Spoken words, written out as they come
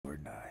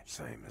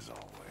Same as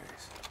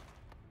always.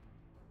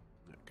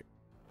 Okay.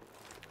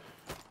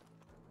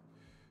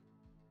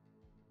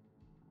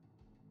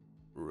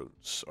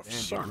 Runes of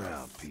Stand Sun. your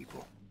ground,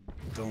 people.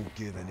 Don't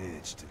give an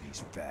inch to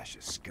these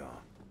fascist scum.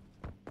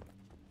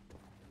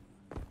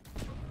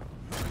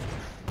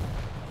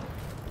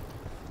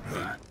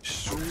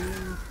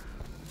 Stream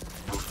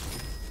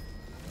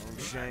No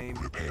shame.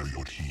 Prepare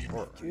your team.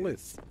 or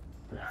Lith.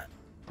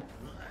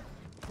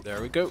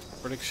 There we go.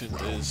 Prediction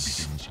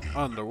is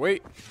underway.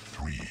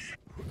 3,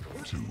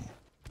 2,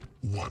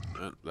 1.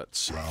 And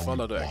let's Round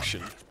follow the 1.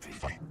 action.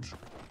 Fight.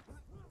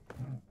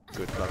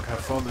 Good luck. Have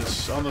fun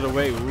is on the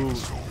way. Ooh,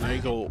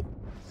 Nagel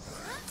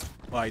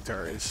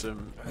Lighter is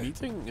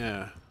meeting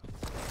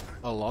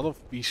a lot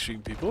of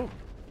B-Stream people.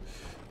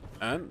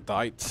 And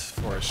died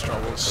for his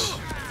troubles.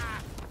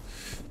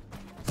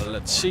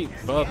 Let's see.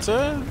 But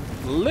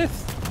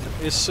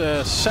Lith is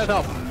set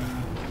up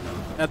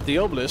at the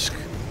obelisk.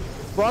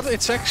 But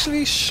it's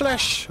actually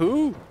Slash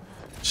who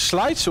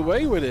slides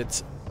away with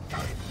it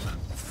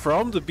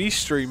from the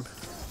B-Stream.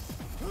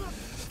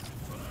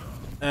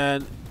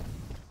 And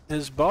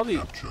his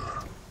body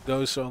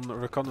goes on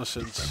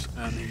reconnaissance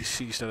and he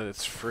sees that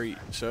it's free.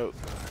 So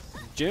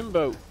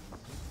Jimbo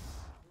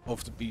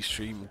of the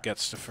B-Stream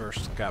gets the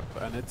first cap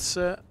and it's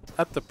at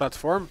the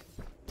platform.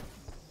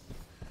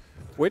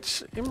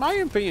 Which, in my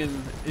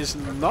opinion, is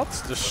not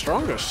the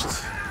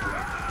strongest.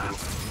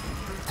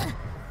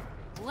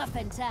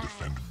 Weapon time.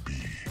 Defend B.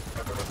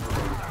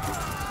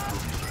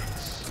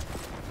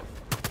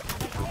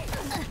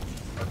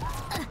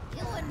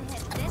 You wouldn't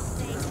hit this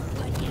thing,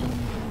 would you?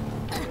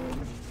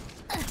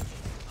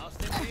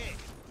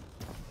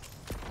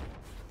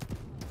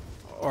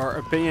 Our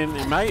opinion,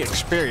 in my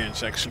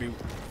experience, actually,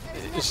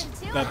 is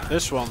that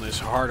this one is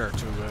harder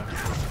to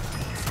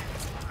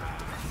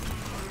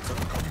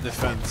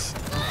defend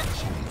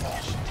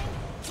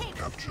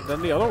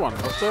than the other one.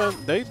 But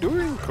they're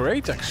doing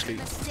great, actually.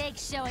 Mistake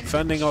showing.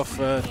 Fending off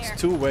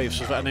 2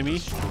 waves of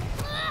enemy.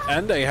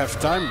 And they have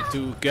time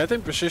to get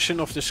in position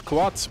of the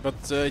squad. But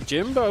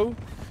Jimbo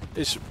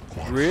is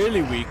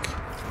really weak.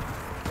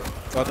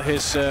 But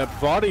his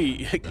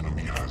body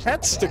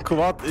gets the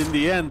quad in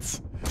the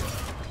end.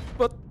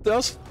 But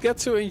doesn't get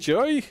to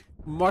enjoy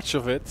much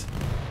of it.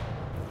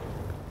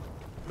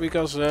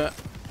 Because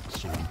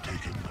Soul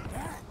taken.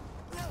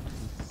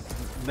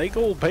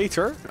 Nagel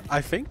Bater,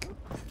 I think,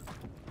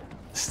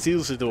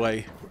 steals it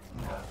away.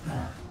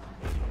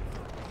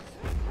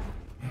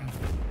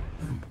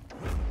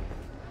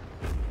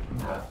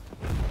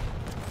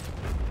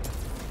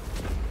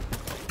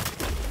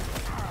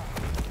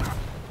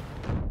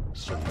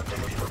 Soul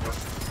taken.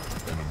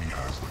 Enemy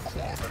has the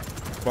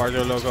quad.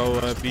 Bardo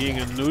logo being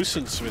a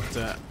nuisance with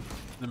the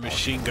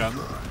machine gun.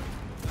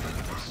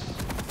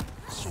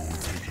 Soul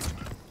taken.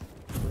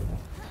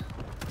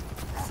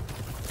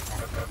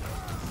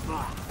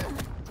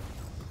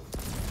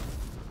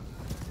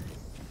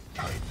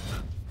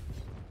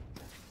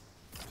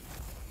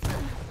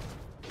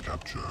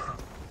 Capture.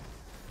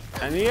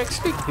 And he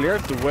actually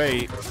cleared the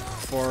way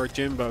for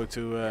Jimbo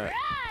to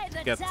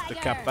get the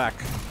cap back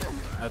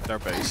at their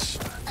base.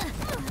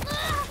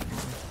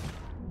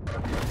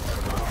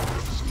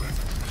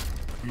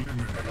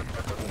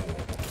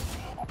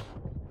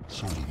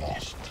 Soul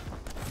lost.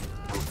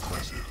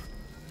 Impressive.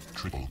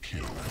 Triple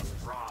kill.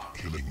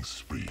 Killing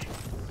spree.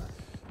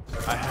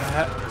 I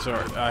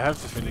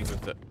have the feeling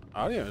that the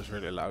audio is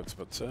really loud,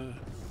 but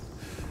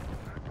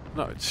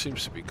no, it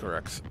seems to be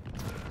correct.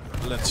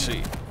 Let's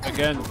see.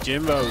 Again,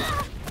 Jimbo,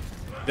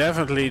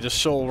 definitely the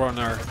sole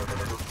runner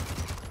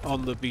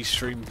on the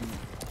B-Stream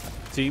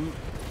team.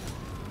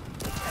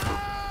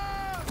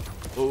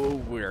 Oh,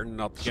 we're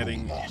not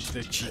getting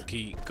the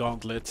cheeky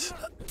gauntlet.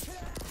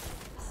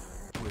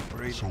 We're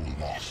brave Soul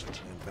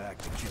lost. and back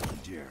to killing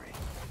Jerry.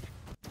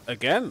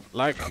 Again,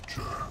 like,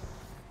 Capture.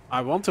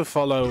 I want to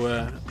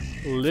follow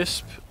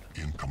Lithp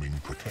Incoming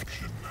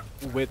protection.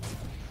 with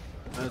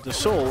the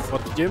soul,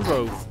 but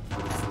Jimbo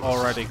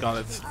already got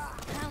it.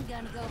 I'm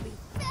gonna go be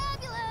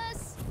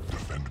fabulous.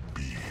 Defend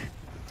B.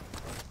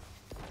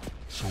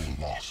 Soul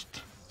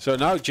lost. So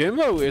now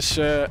Jimbo is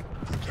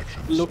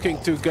Protection. looking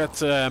solved. to get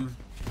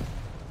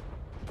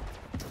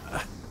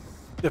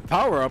the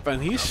power up,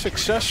 and he's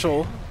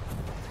successful.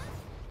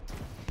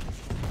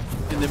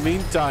 In the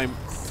meantime,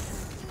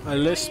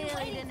 Lithp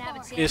Really didn't have a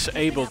chance is to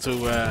able pick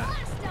to up.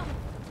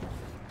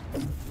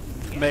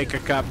 make a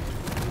cap.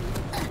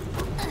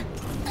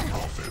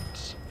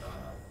 Offense.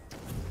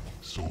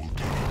 Soul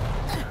taken.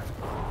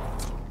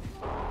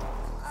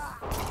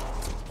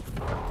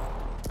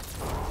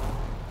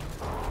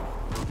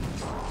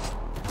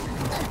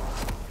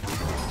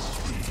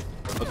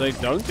 But they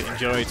don't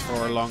enjoy it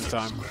for a long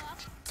time.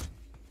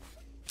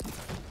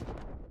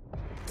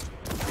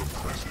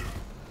 Impressive.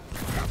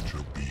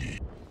 Capture B.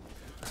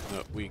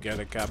 No, we get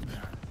a cap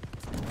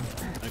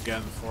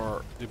again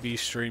for the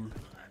B-Stream.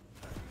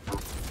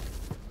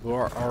 We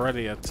are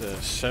already at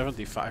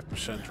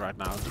 75% right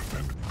now.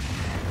 Defend B.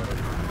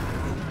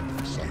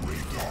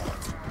 Siren guard.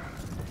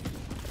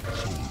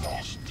 Soul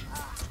lost.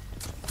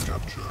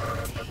 Capture.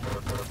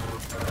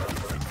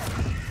 Defend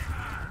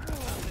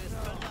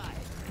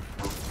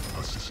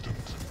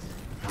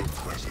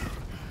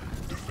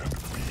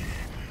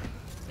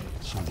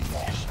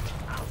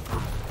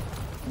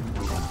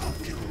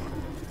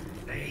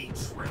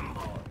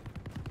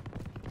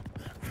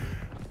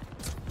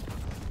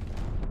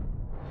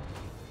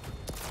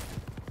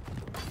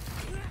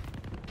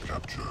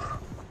Capture.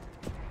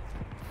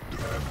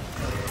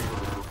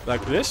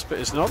 Like Lithp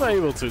is not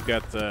able to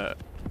get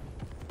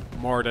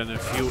more than a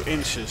few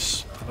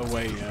inches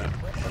away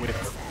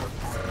with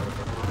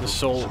the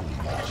soul.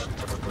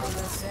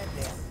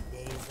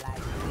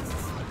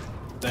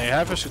 They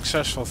have a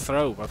successful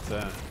throw, but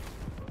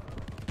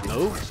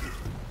no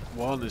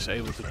one is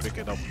able to pick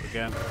it up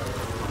again.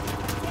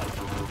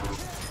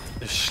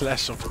 The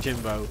slash of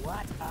Jimbo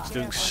is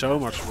doing so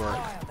much work.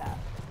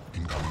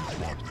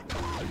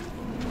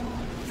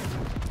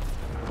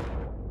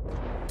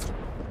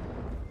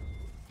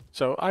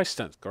 So I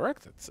stand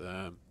corrected.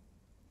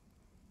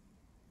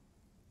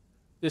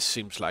 This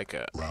seems like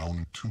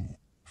Round 2.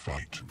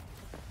 Fight.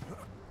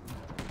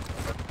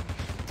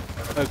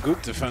 a good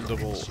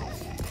defendable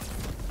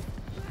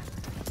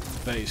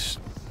base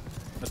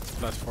at the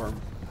platform.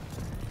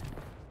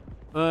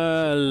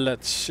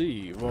 Let's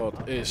see,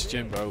 what is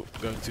Jimbo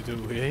going to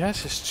do? He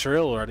has his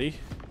trill ready.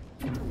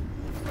 You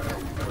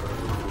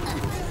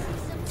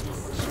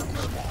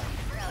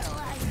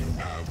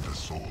have the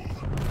soul.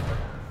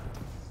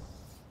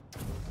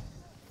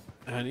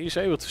 And he's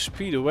able to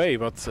speed away,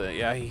 but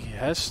yeah, he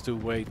has to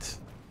wait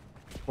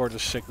for the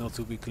signal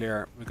to be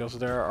clear, because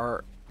there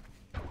are,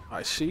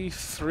 I see,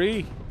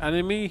 3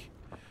 enemy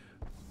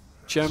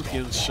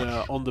champions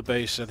on the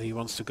base that he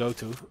wants to go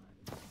to.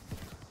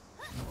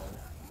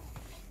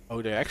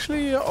 Oh, they're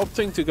actually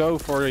opting to go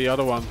for the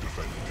other one,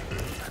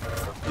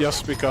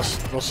 just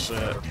because it was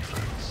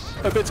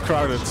a bit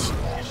crowded.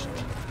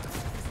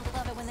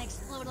 Love it when they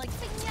explode like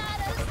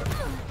piñatas.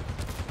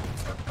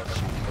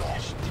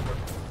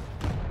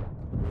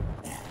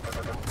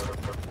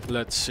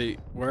 Let's see,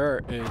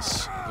 where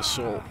is the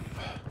soul?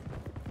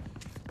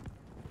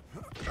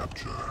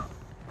 Capture.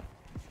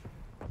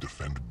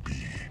 Defend B.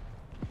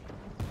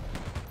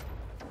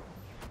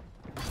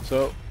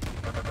 So,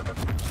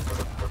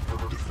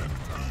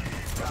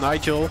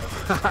 Nigel,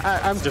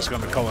 I'm just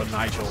gonna call it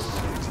Nigel.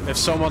 If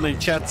someone in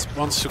chat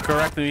wants to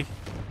correct me.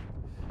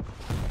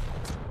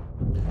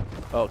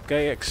 Well,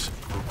 KX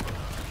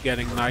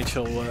getting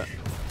Nigel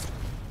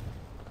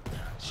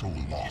Soul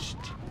lost.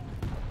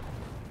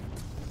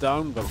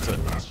 down, but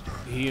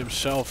he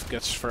himself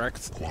gets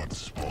fracked. Quad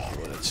spawn.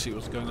 Let's see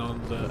what's going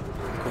on in the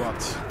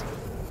quad.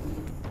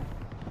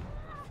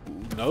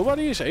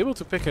 Nobody is able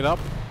to pick it up.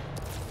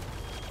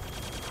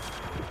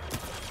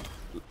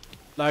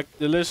 Like,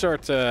 the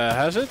lizard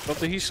has it, but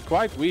he's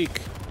quite weak.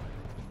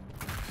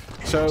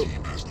 So,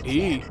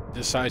 he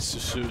decides to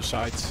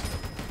suicide.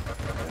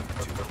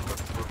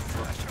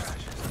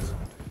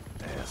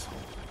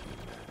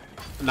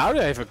 Now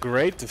they have a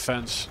great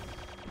defense.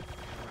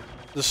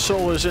 The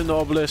soul is in the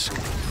obelisk.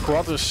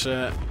 Quad is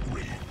at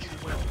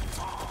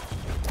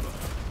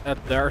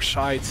their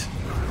side.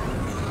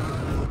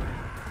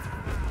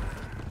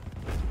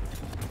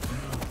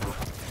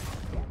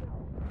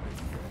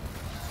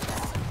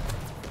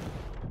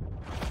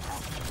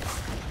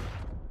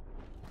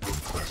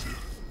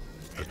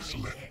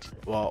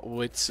 Well,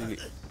 with the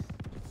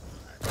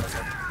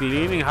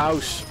cleaning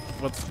house,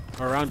 but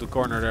around the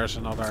corner there's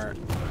another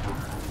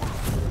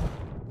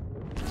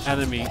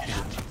enemy.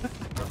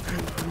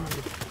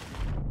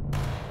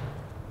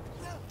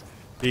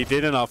 He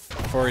did enough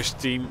for his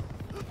team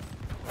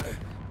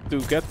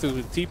to get to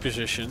the T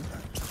position.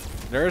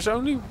 There's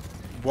only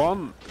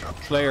one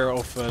player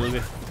of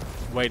Lithp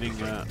waiting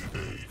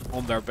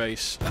on their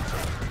base,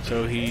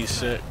 so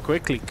he's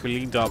quickly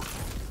cleaned up.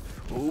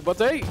 Ooh, but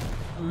they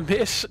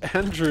miss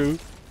Andrew,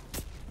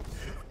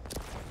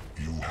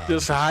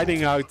 just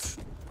hiding out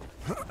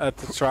at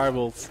the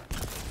tribal,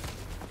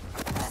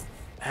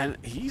 and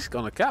he's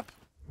gonna cap.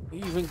 He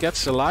even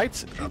gets the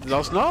light. He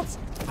does not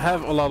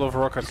have a lot of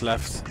rockets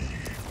left.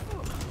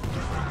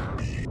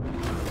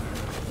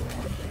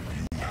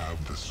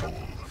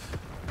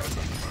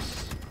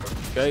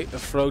 Okay, a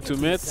throw to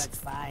mid,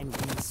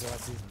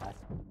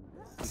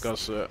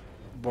 because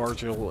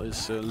Bargil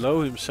is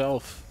low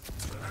himself.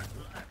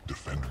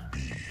 Defend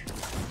B.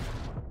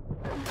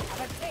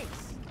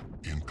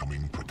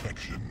 Incoming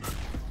protection.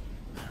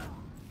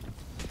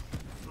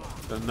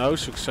 So no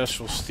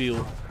successful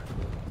steal.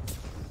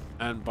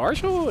 And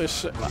Bargil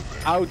is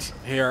out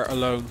here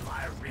alone,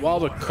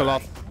 while the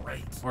collab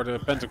or the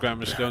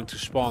pentagram is going to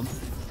spawn.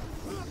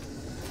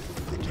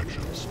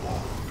 Protection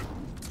spawn.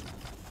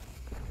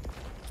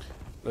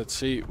 Let's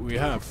see, we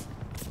have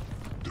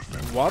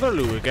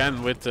Waterloo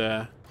again with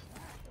the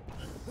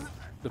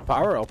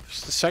power up.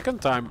 It's the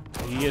second time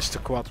he is the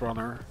quad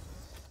runner,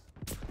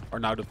 or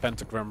now the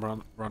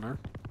pentagram runner.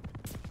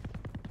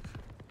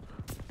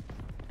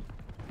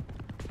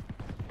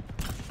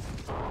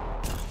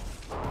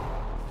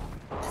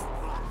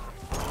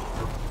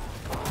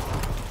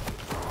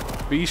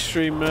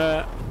 B-stream,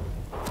 yeah,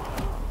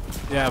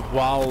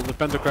 while the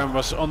pentagram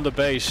was on the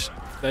base,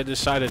 they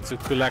decided to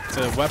collect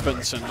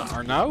weapons and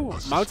are now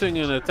mounting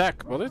an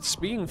attack, but it's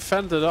being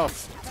fended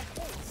off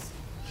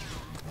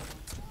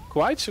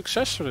quite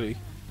successfully.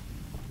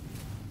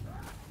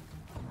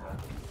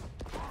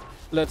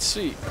 Let's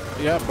see.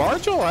 Yeah,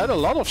 Bargil had a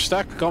lot of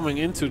stack coming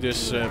into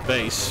this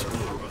base,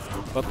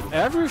 But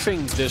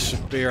everything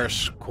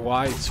disappears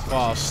quite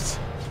fast.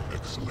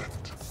 Excellent.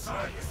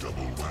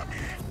 Double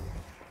whammy.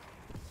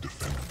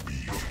 Defend B.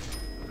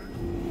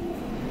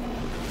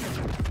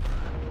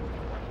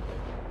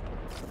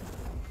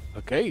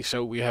 Okay,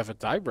 so we have a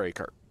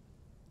tiebreaker.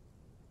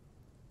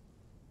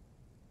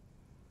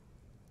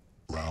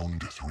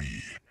 Round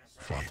 3.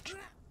 Fight.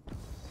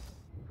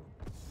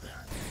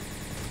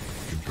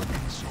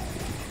 Incoming soul.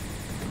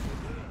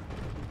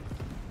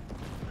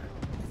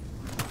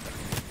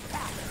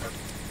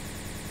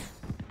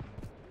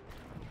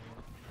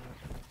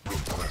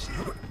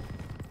 Impressive.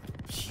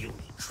 Puny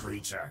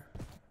creature.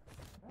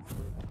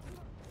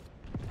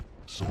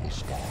 Soul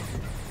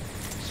spawned.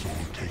 Soul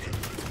taken.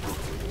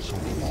 Soul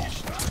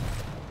lost.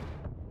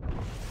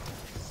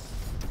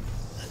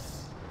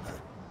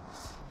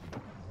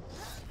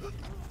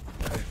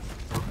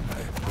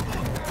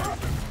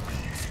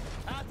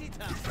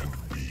 Defend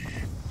B.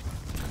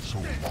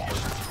 Soul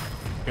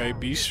lost. Okay,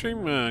 B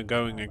stream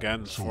going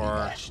again Soul for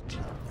lost.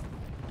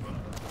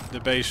 the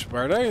base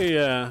where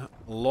they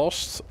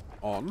lost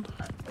on.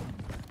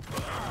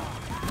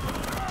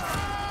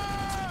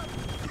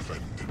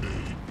 Defend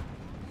A.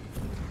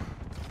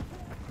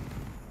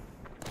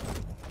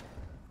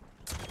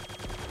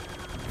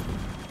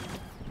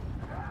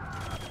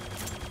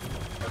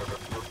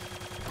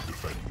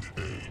 Defend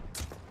A.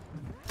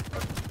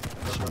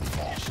 Soul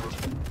lost.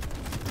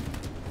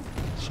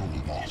 Soul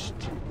lost.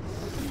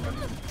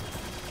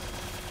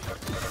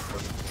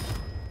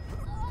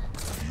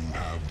 You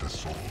have the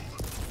soul.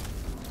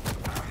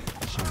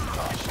 Soul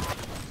lost.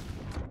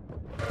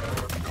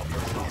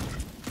 Incoming flood.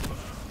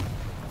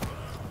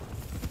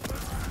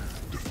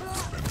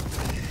 Defend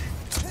B.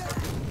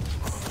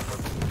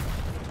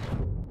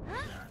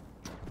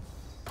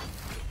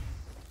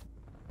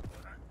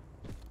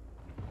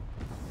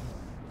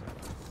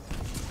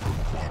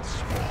 Quad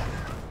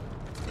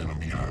spawned.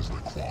 Enemy has the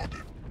quad.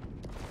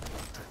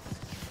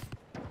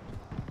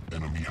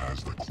 Enemy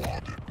has the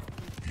quad.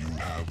 You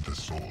have the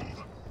soul.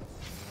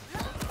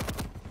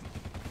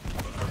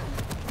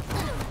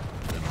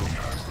 Enemy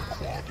has the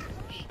quad.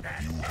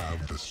 You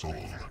have the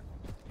soul.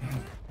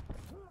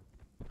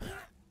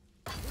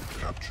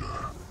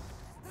 Capture.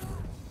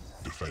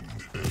 Defend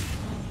A.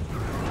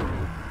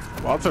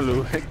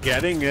 Waterloo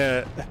getting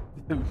a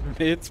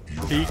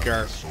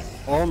mid-peaker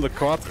on the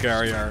quad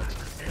carrier.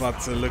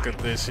 But look at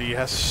this, he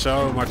has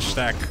so much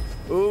stack.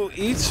 Ooh,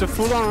 eats a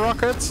full-on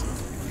rocket.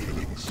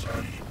 Killing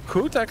spree.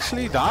 Could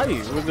actually die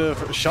with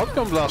a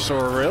shotgun blast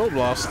or a rail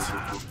blast. You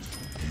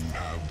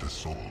have the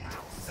soul.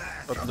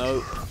 But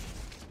no,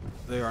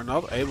 they are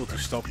not able to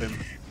stop him.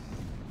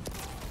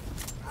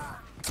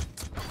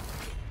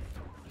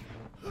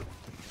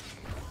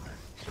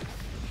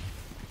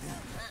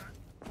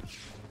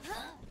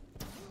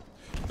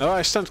 No,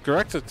 I stand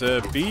corrected.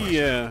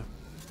 The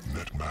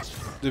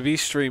B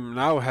stream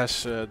now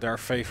has their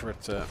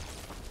favorite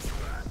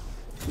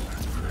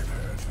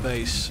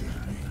base.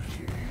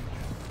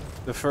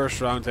 The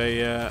first round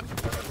they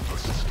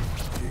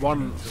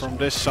won from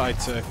this side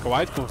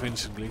quite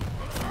convincingly.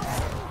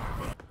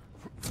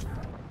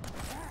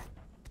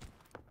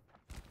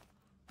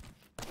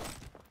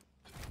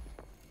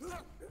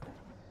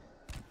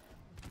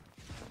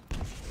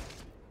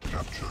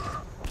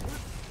 Capture.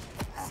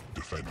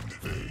 Defend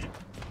A.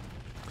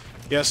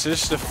 Yes,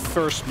 this is the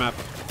first map.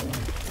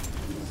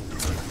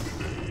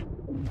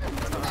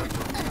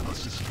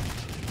 Assistant.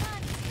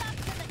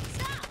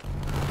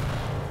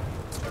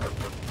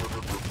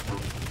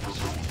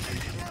 Soul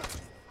taken.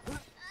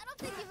 I don't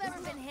think you've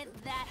ever been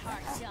hit that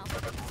hard, Jump.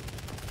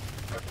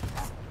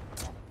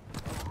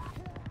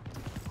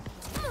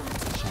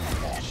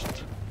 Soul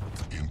lost.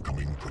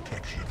 Incoming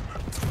protection.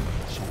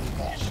 Soul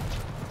lost.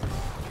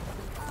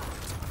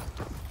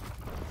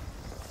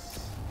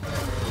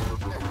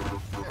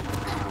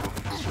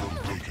 Soul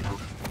taken.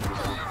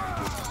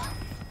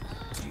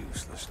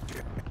 Useless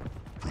dick.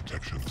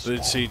 Protection So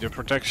let's see, the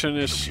protection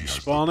is Enemy has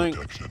the spawning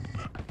protection.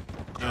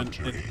 and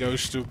Capture it A.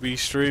 goes to B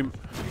stream.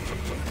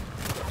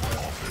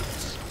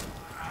 Offense.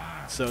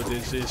 So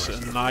this is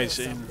a nice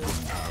in You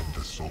have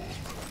the soul.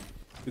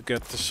 to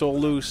get the soul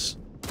loose.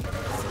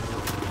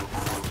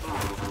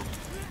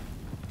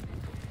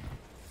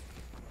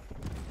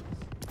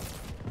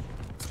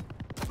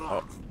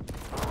 Oh,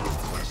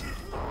 Impressive.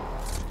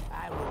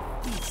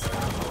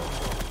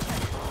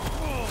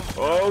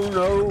 oh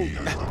no! He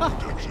has the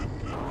protection.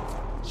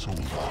 Soul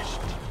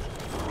lost.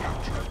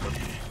 Capture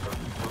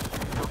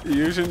B.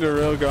 Using the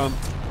railgun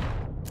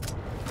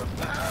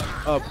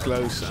up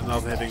close and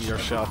not hitting your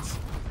shot.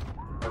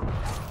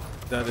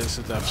 That is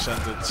a death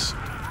sentence.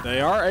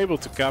 They are able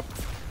to cap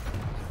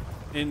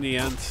in the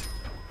end.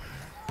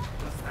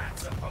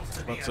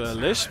 But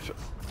Lithp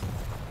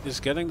is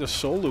getting the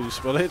soul loose,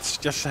 but it's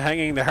just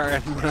hanging there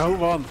and no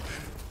one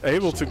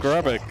able to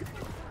grab it.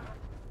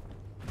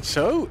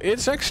 So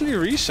it's actually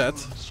reset.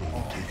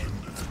 Soul taken.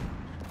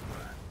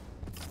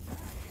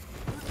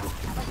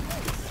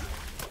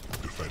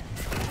 Defend.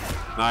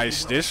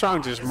 Nice, this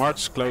round is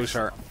much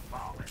closer.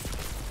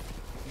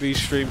 B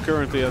stream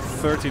currently at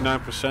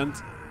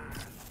 39%.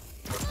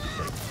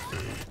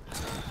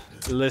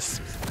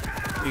 Lithp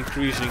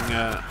increasing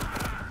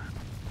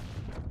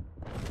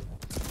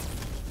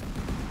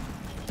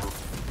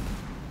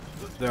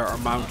their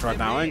amount right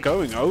now and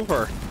going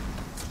over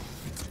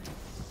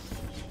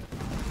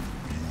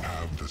You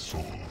have the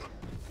soul.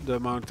 the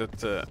amount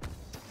that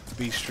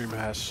B-Stream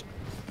has.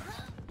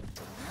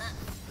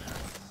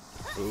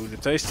 Ooh, the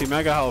tasty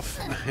mega health.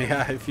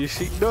 Yeah, if you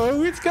see...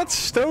 No, it got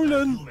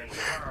stolen!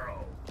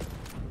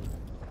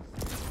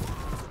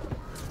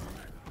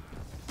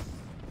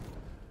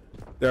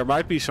 There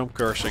might be some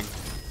cursing.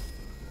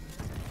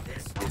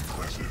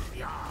 Impressive.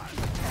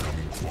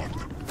 Incoming quad.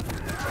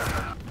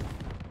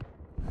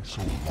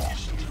 So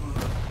lost.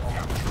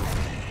 Capture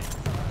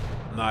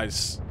me.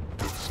 Nice.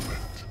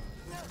 Excellent.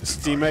 His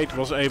teammate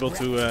was able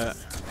to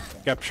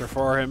capture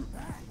for him.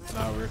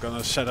 Now we're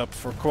gonna set up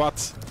for quad.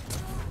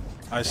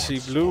 I see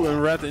blue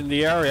and red in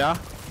the area.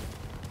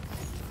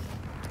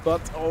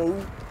 But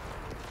oh.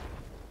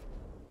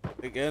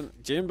 Again,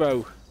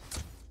 Jimbo.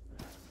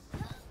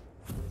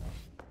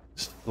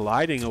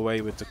 Sliding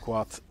away with the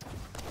quad.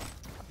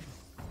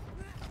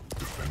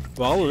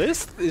 Well,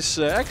 Lithp is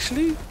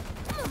actually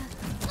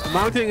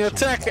mounting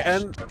attack,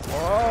 and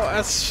oh,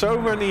 as so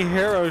many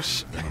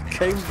heroes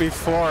came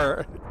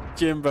before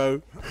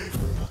Jimbo,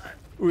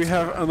 we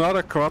have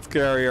another quad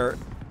carrier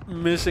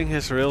missing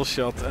his rail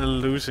shot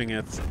and losing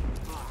it.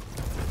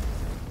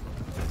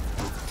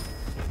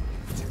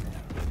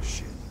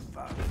 Shit,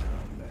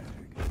 5-pound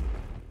bag.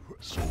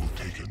 Soul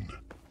taken.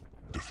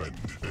 Defend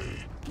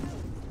A.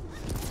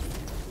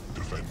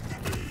 Defend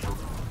A.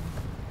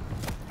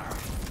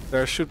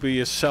 There should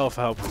be a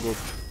self-help group.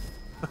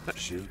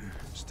 Shooting,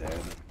 stabbing,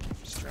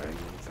 strangling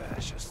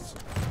fascists.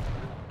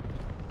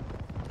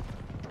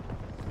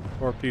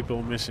 Or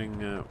people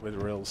missing with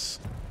rails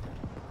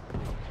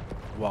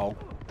while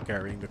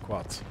carrying the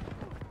quad.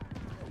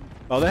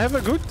 Well, they have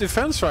a good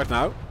defense right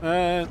now.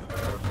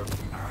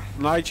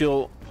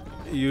 Nigel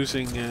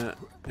using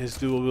his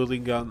dual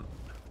wielding gun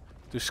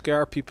to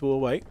scare people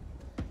away.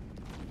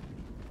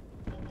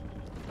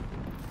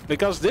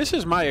 Because this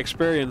is my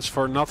experience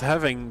for not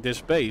having this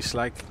base.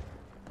 Like,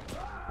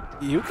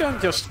 you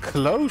can just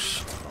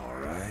close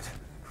Alright.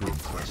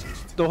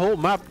 the whole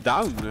map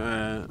down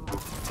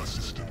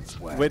Assistance.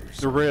 with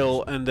the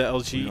rail and the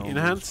LG in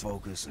hand.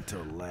 Focus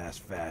until the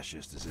last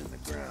fascist is in the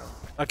ground.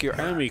 Like your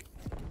enemy.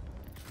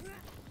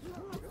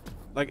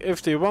 Like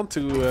if they want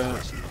to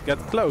get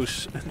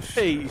close,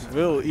 they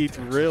will eat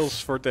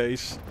rails for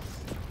days.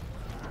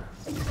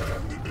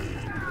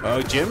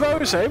 Oh, Jimbo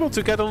is able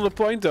to get on the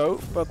point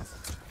though, but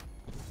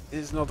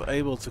is not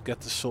able to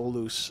get the soul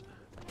loose.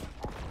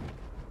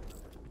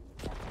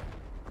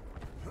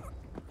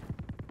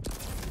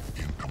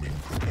 Incoming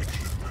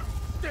protection.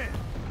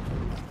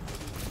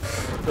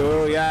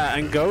 Oh yeah,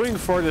 and going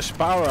for this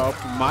power up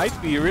might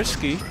be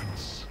risky.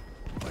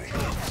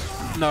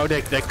 No,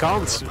 they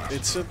can't.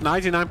 It's at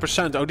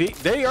 99%. Oh,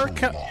 they are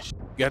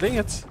getting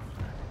it.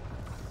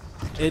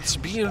 It's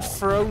being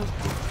thrown. Enemy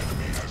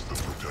has the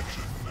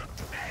protection.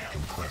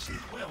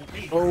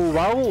 Impressive. Oh,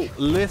 wow,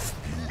 Lith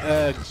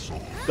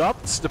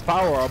got the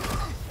power up.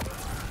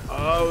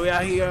 Oh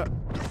yeah,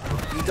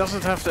 he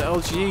doesn't have the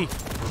LG.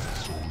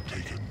 Soul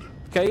taken.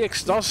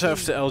 KX does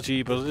have the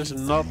LG, but is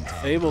not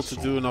able to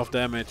do enough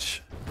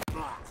damage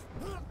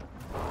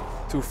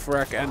to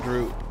frack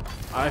Andrew.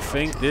 I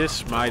think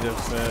this might have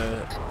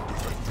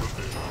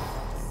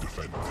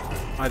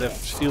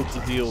sealed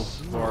the deal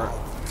for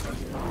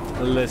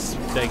Lith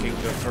taking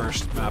the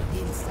first map.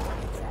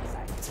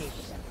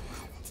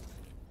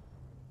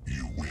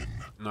 You win.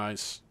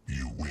 Nice.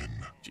 You win.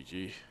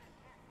 GG.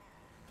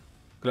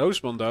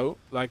 Close one though.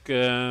 Like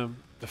the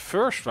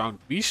first round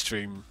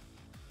B-Stream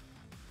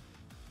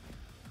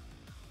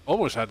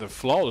almost had a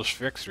flawless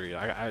victory.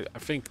 I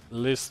think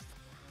Lith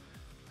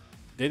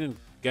didn't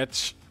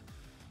get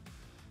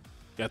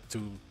to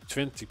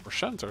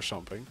 20% or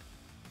something.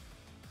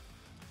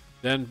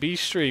 Then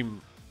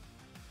B-Stream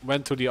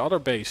went to the other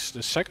base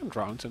the second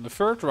round, and the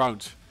third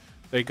round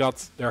they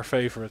got their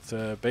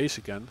favorite base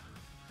again.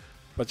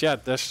 But yeah,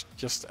 that's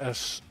just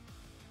as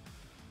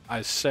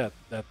I said,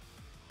 that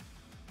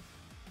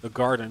the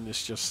garden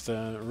is just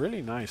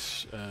really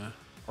nice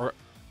or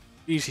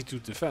easy to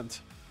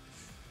defend.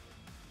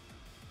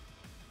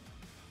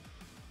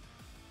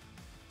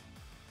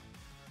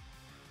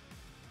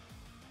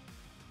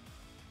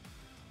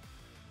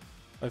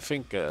 I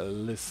think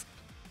Lithp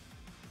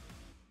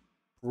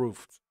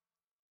proved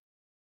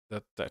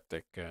that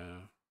tactic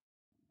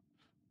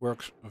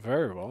works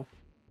very well.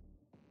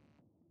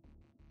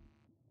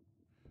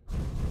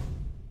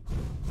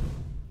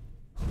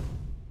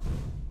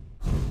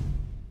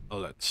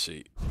 Let's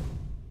see.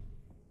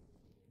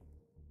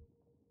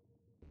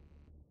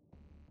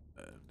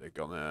 They're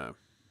gonna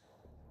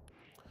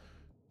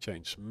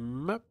change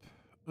map.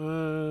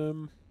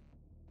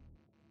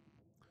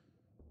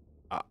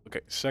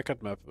 Okay,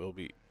 second map will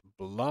be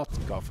Blood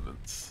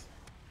Covenant.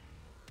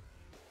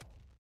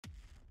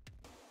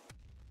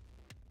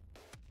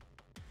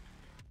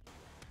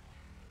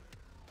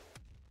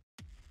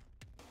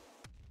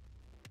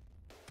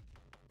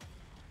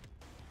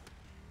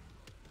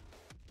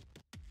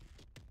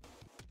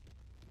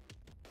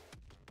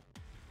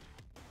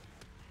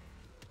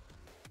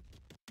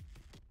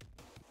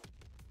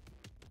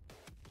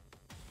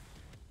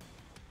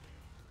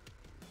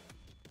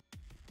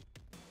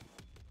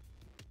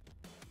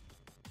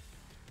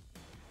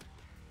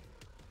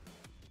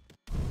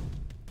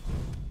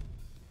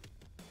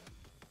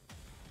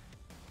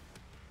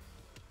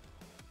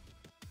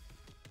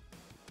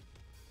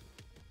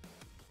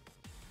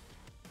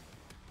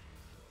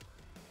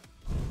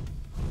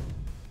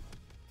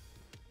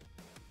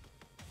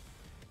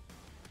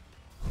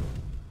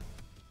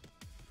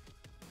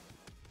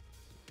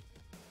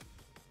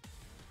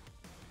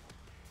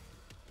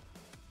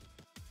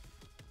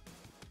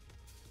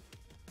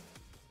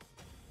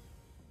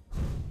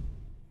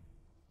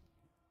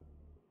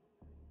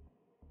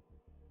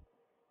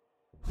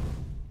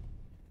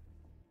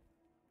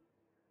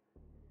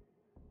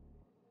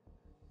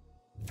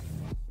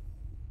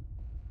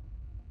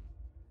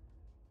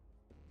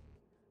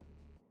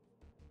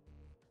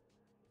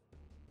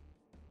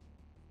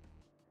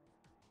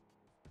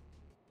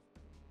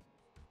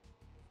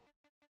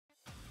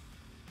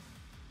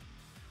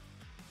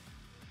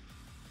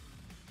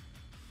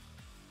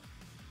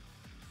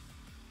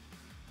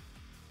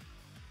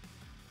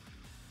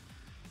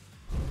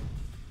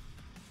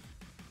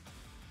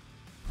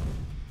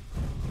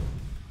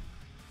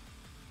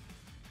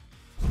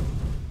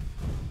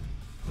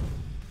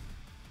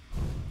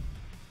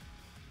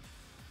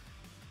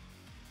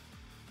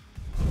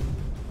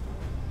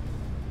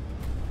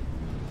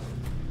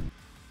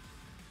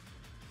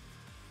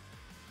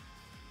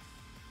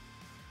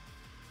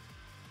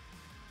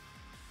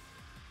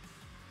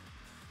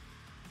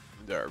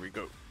 There we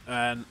go.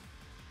 And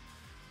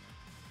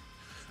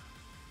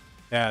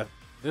yeah,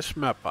 this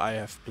map I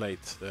have played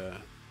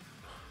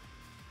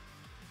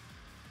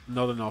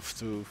not enough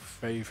to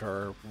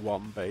favor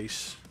one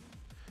base.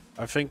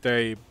 I think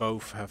they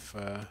both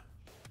have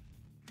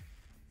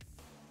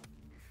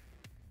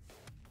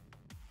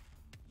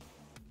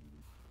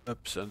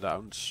ups and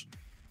downs.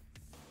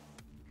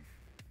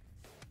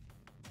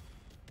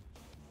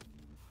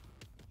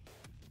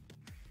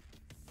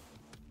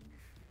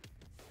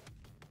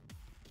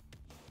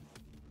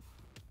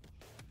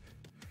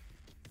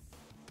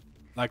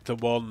 Like the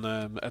one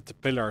at the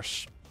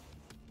pillars.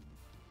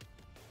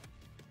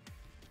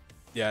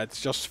 Yeah, it's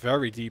just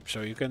very deep,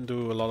 so you can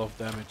do a lot of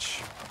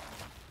damage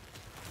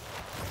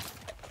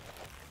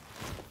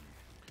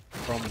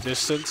from a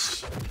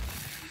distance.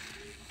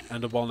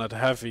 And the one at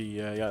heavy,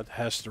 yeah, it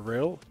has the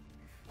rail.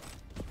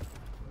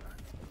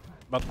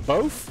 But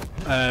both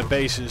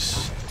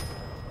bases,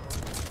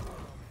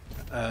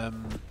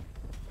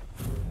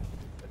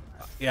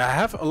 yeah,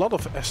 have a lot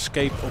of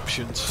escape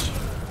options.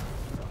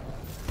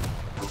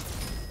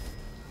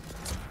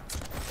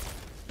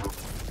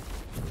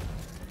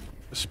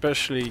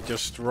 Especially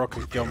just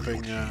rocket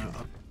jumping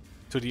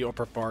to the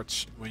upper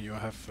parts when you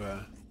have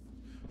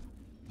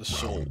the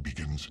soul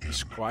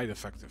is quite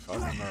effective. I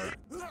wonder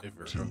if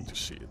we're going to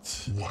see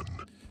it.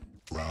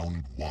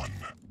 Round 1.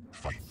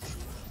 Fight.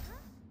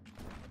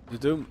 The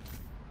Doom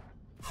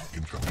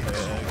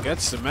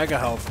gets the mega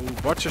health, who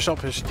botches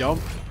up his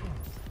jump.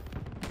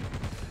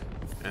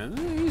 And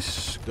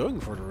he's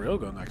going for the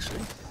railgun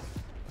actually.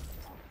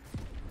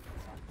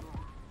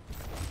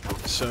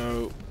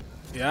 So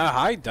yeah,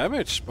 high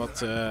damage, but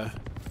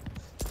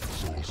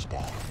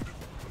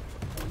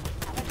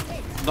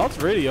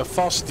not really a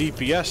fast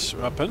DPS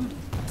weapon.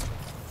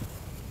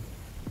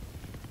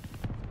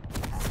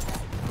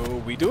 Oh,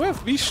 we do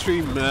have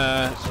B-Stream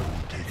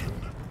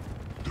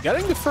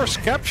getting the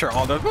first capture.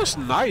 Oh, that was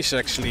nice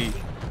actually.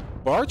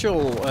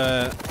 Bargel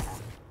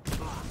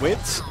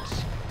with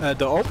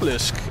the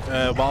obelisk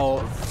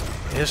while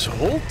his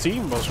whole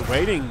team was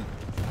waiting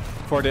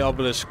for the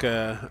obelisk.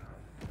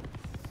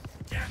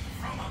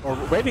 Or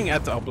waiting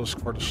at the obelisk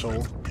for the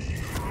soul.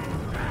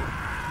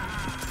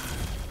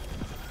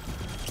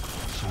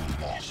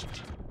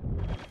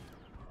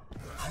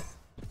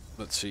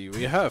 Let's see,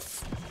 we have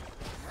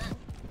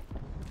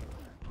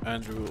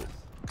Andrew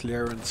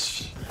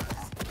clearance,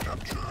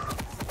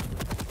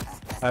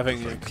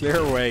 having a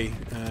clear way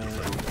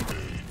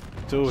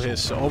to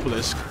his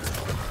obelisk,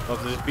 but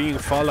is being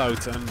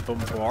followed and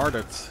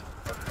bombarded.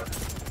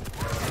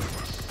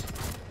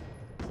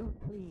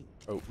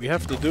 Oh, we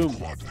have the Doom.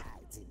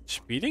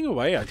 Speeding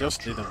away, I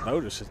just didn't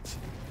notice it.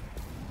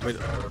 Wait.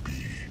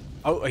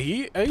 Oh,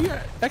 he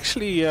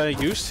actually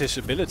used his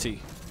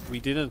ability. We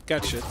didn't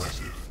catch it.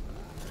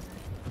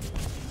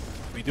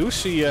 We do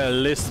see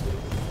Lithp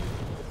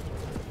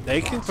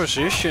taking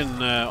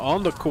position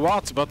on the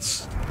quad,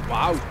 but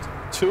wow,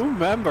 2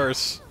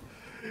 members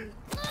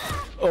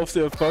of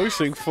the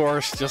opposing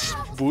force just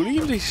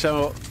bullying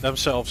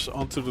themselves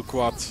onto the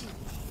quad.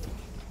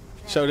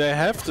 So they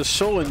have the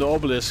soul in the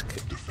obelisk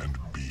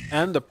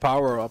and the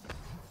power up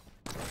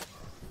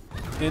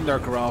in their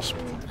grasp.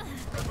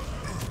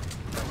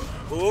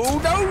 Oh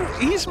no,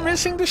 he's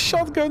missing the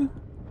shotgun.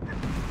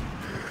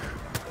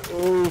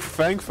 Oh,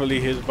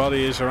 thankfully his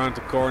body is around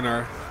the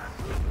corner.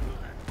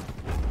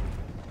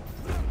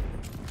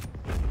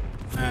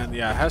 And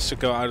yeah, has to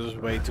go out of his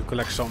way to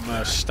collect some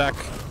stack.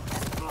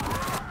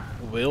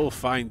 Will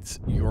find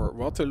your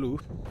Waterloo.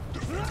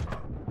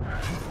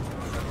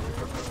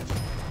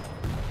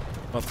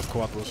 But the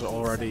quad was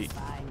already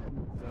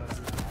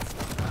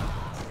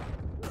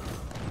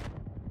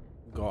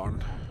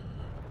gone.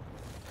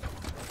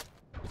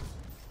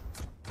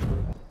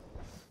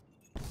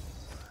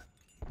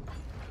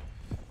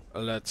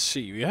 Let's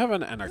see, we have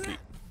an anarchy.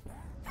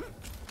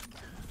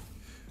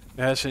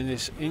 He has in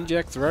his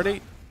inject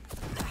ready.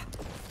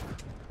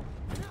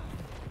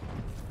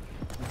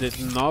 Did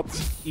not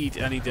eat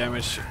any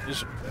damage.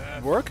 Is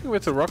working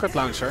with the rocket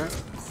launcher.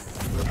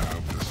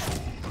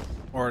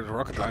 Or the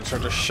rocket launcher,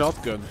 the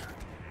shotgun.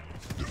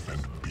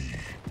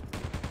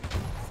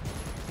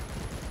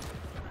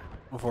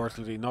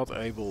 Unfortunately not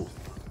able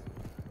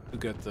to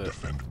get the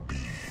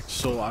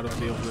soul out of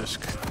the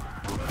obelisk.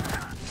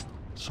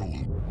 Soul,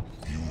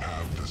 you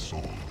have the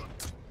soul.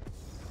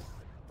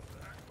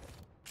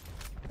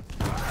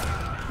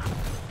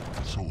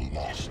 Soul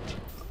lost.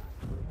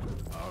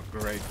 Oh,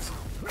 great.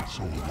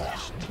 Soul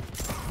lost.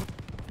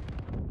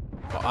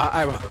 Well,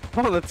 I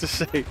wanted to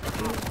say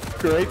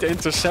great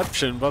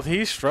interception, but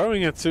he's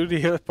throwing it to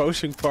the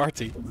opposing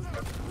party.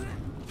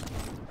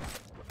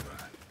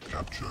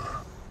 Capture.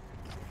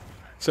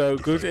 So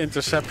good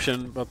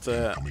interception, but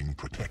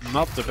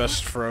not the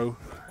best throw.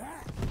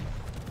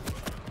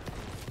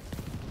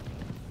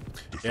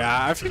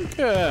 Yeah, I think...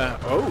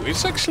 oh,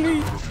 it's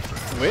actually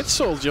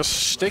Witzel just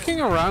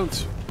sticking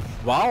around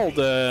while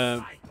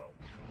the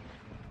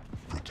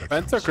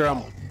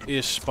pentagram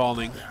is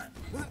spawning.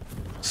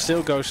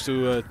 Still goes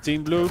to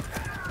Team Blue.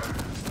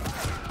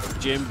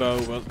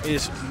 Jimbo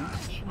is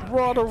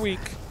rather weak.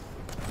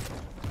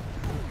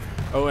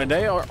 Oh, and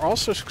they are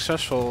also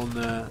successful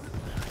in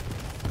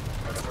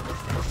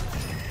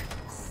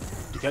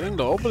getting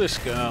the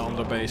obelisk on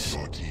the base.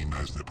 Your team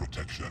has the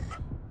protection.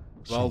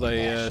 While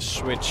they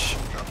switch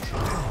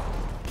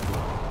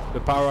the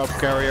power-up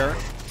carrier.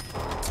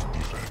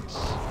 Defense.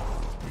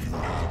 You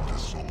have the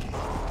soul.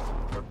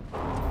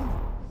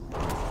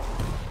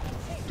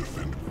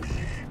 Defend B.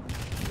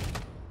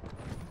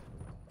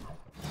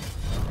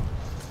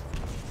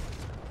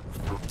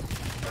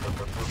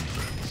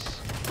 Defense.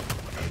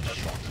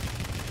 Headshot.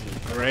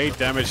 Great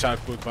damage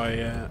output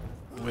by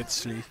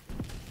Whitsley.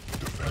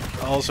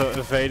 Also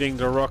evading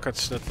the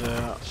rockets that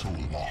Soul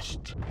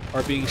lost.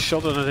 are being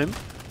shot at him.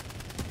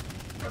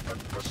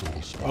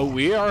 Soul spawn. Oh,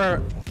 we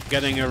are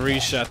getting a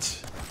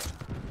reset.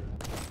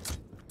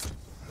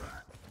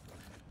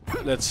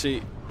 Let's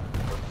see.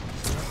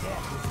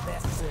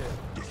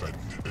 Defend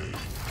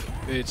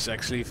A. It's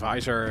actually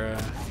Visor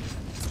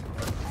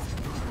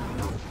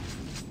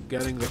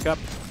getting the cap.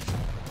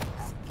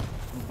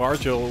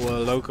 Bargel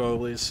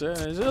Loco is a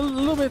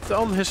little bit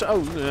on his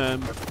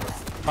own,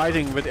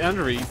 fighting with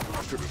Henry.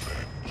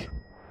 Revenge.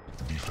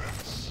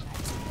 Defense.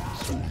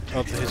 Soul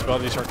But his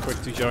buddies are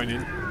quick to join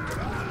in.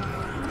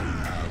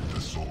 have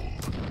the soul.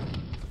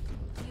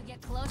 You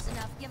get close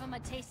enough, give him a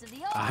taste of the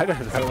old. I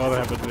don't know what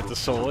happened with the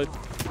soul. It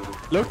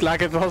looked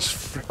like it was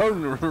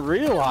thrown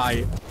real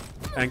high.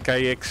 And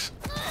KX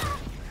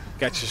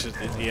catches it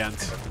in the end.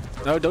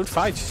 No, don't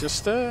fight.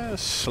 Just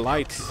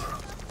slide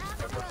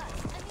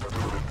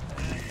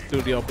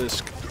to the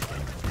obelisk.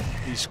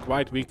 These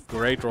quite weak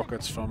great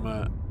rockets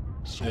from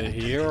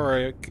here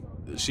or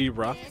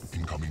Zebra.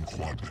 Incoming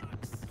quad.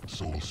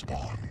 Soul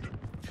spawned.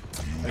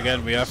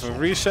 Again, we have a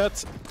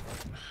reset.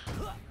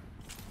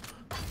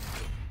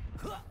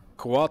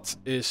 Quad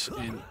is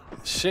in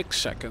 6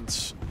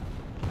 seconds.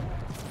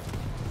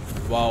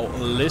 While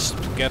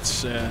Lithp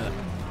gets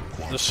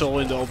the soul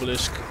in the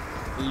obelisk,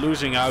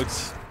 losing out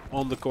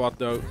on the quad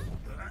though.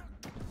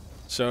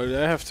 So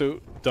they have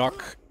to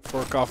duck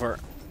for cover.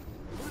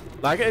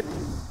 Like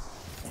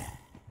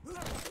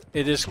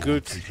it is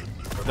good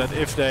that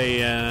if they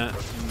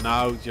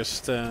now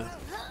just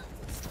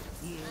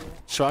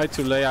try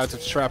to lay out a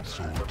trap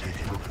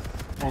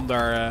on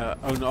their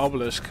own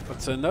obelisk,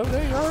 but no,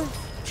 they are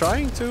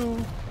trying to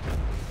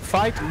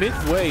fight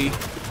midway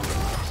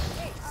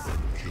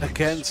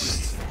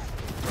against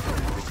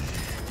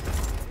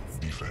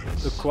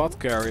the quad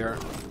carrier.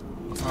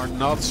 Are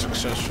not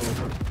successful.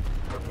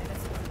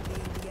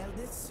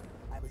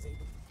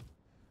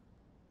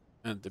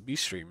 And the B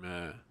stream,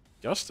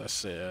 just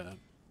as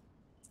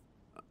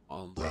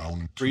on the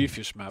Round two.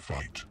 previous map,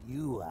 Fight.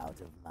 You out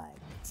of my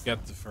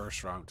get the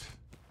first round.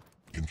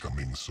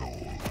 Incoming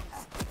soul.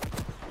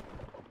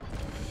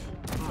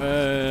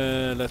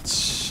 Let's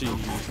see.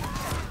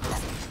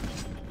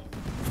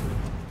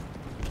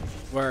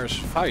 Where's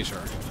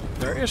Visor?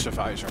 There is a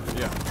Visor,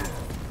 yeah.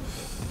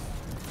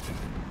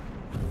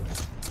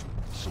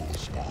 Soul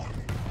spawn.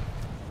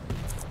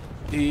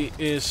 He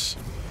is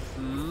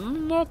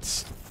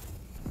not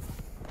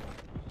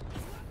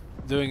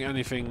doing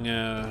anything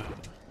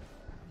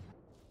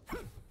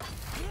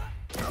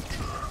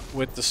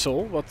with the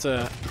soul, but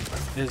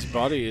his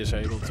body is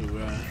able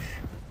to.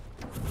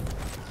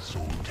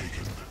 Soul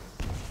taken.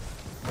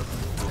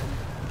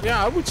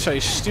 Yeah, I would say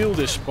steal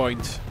this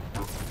point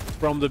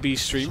from the B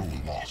stream. Soul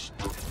lost.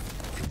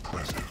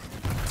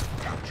 Impressive.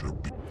 Capture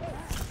B.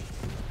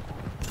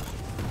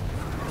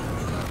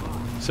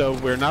 So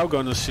we're now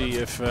going to see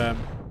if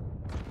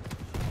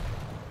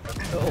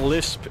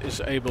Lithp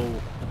is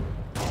able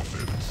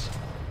Offense.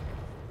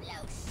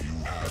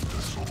 You have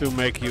the soul. to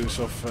make use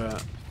of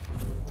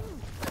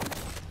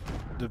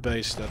the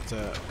base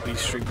that B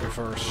stream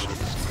prefers.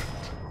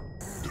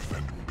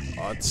 Defend B.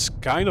 Oh, it's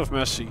kind of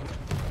messy.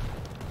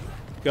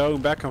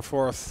 Going back and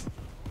forth.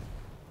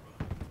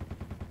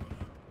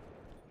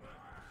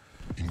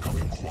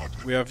 Incoming quad.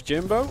 We have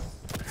Jimbo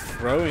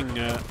throwing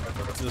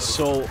the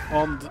soul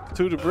on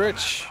to the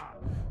bridge,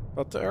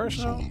 but there's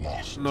Soul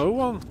lost. no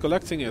one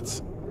collecting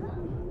it.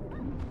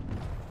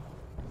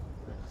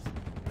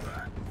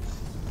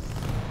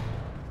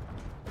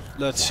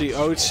 Let's see.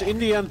 Oh, it's in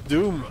the end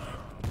Doom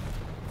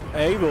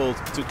able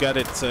to get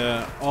it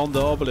on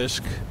the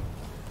obelisk,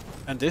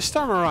 and this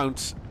time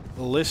around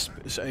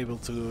Lithp is able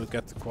to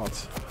get the quad.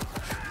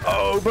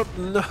 Oh, but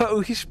no,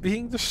 he's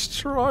being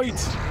destroyed.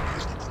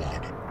 Has the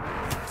quad.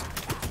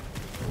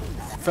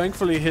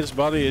 Thankfully his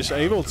body is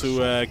able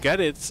to get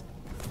it,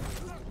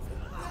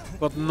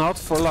 but not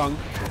for long.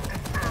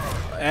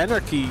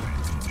 Anarchy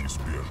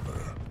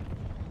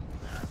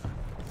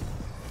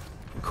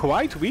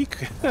quite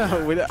weak.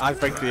 I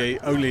think they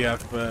only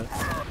have Soul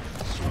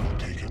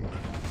taken.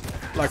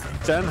 like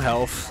 10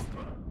 health.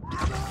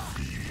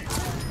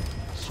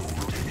 Soul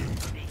taken.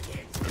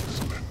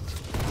 Excellent.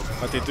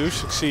 But they do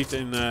succeed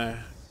in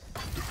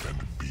Defend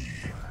B.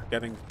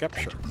 getting the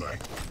capture.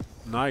 Blank.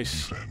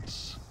 Nice.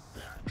 Defense.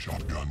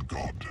 Shotgun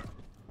god.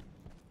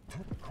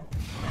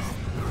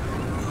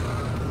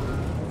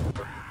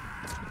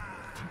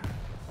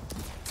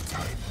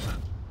 Time.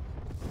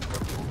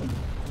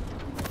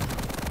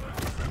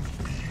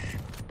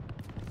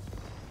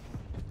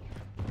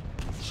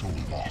 So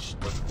lost.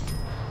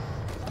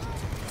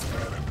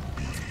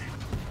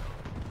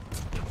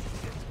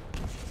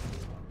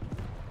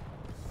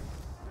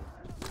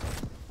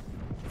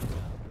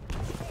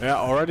 Yeah,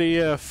 already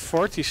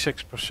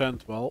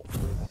 46%. Well,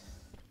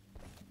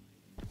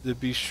 the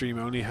B stream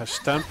only has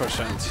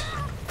 10%.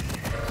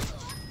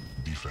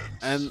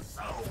 And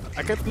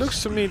like, it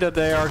looks to me that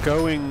they are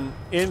going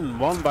in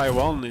one by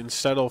one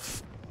instead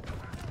of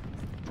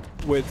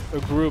with a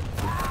group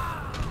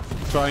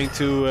trying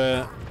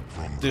to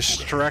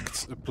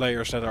distract the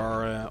players that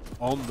are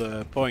on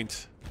the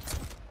point.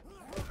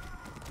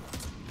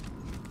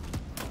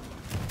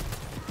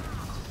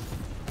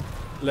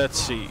 Let's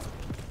see.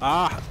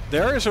 Ah,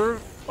 there is a...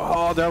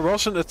 Oh, there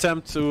was an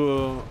attempt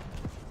to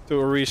a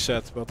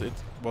reset, but it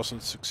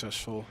wasn't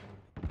successful.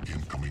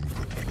 Incoming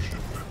protection.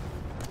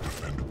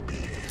 Defend B.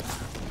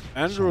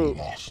 Andrew,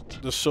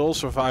 the sole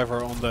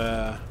survivor on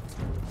the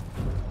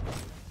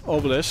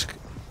obelisk.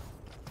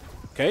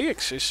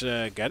 KX is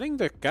getting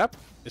the cap,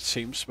 it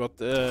seems, but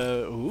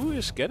who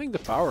is getting the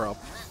power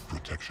up?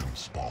 Protection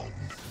spawned.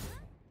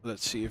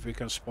 Let's see if we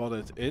can spot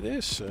it. It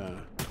is...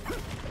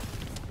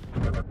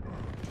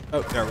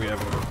 Oh, there we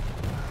have it.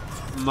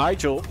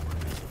 Nigel.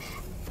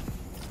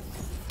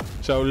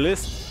 So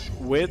Lith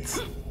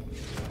with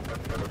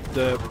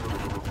the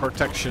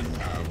protection.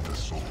 Have the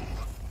soul.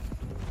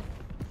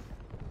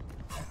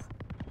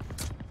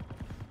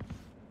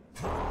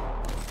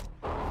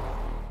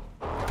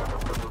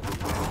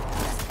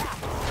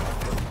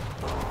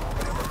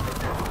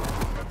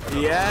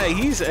 Yeah,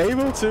 he's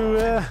able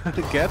to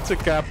get the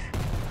cap.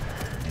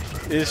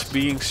 Is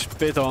being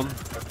spit on.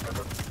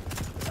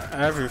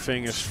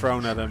 Everything is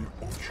thrown at him.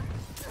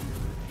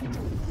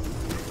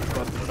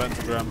 But the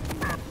pentagram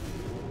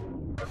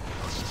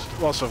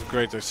was of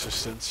great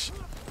assistance.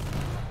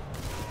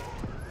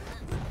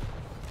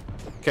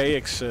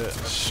 KX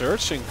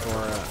searching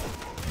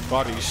for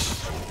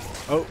bodies.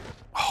 Oh.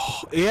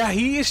 Oh, yeah,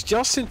 he is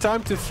just in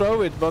time to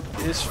throw it, but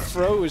his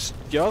throw is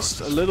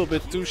just a little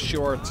bit too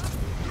short.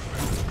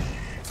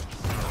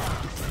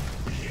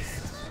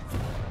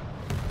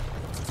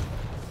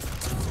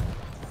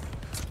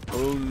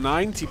 Oh,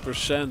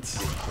 90%.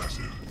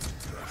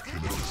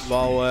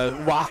 Well,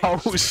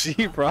 wow,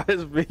 Zebra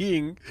is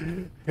being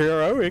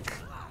heroic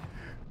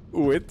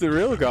with the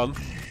railgun.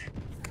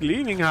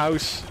 Cleaning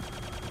house.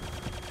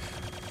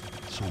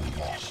 So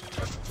lost.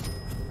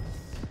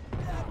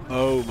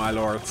 Oh my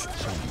lord.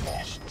 So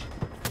lost.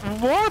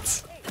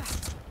 What?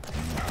 You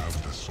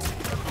have the soul.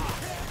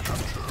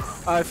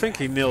 Capture. I think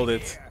he nailed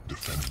it.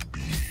 Defend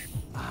B.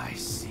 I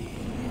see.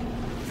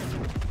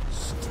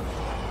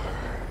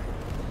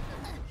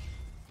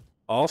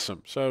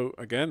 Awesome. So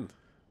again,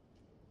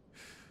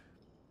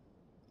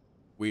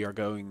 we are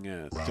going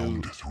to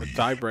do a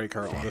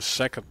tiebreaker on the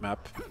second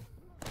map.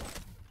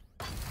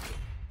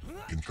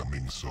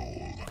 Incoming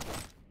soul.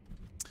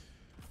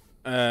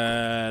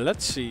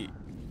 Let's see.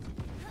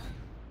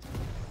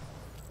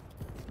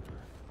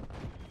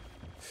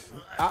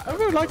 I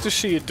would like to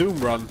see a Doom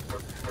run.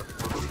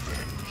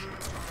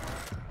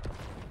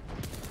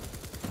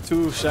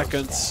 2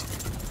 seconds.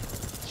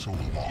 So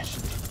lost.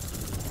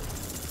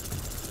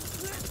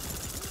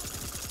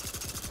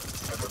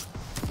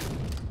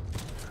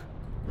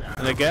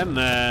 And again,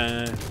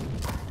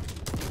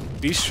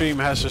 B-Stream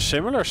has a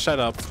similar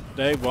setup.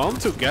 They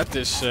want to get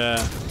this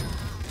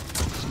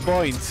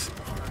point,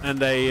 and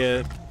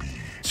they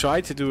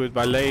try to do it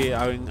by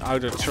laying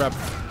out a trap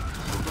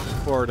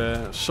for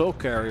the soul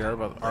carrier,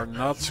 but are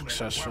not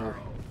successful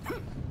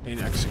in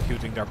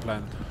executing their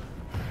plan.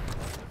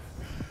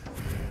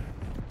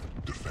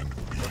 Defend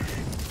B.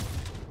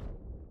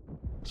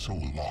 So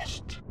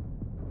lost.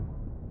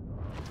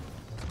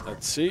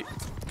 Let's see.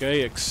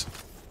 KX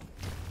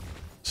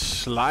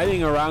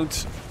sliding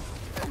around.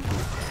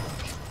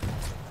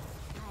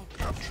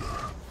 Capture.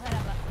 Put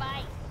up a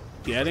fight.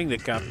 Getting the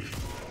cap.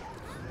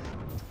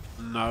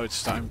 Now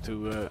it's time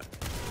to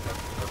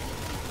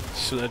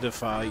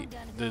solidify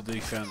the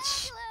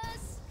defense.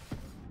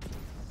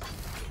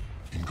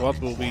 What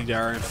will be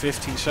there in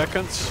 15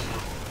 seconds?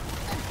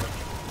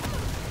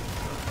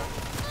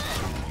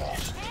 So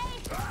lost.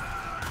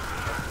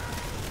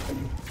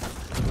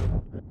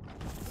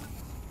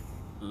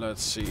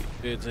 Let's see.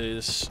 It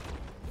is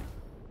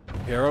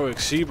Heroic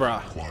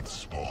Zebra Quad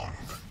spawned.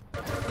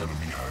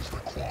 Enemy has the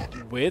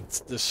quad.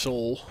 with the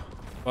soul,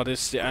 but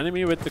it's the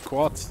enemy with the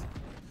quad.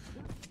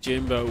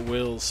 Jimbo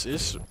Wills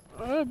is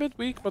a bit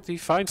weak, but he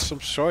finds some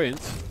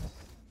Soyent.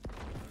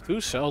 2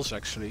 cells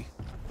actually.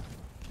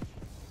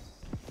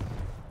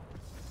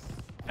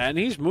 And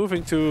he's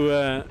moving to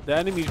the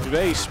enemy's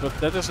base, but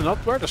that is not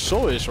where the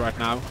soul is right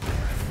now.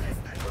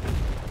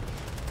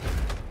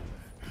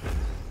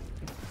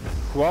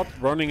 Quad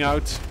running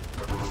out.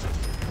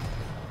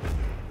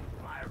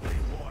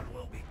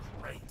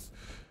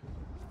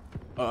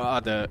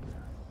 The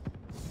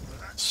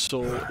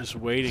soul is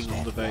waiting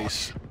on the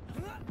base.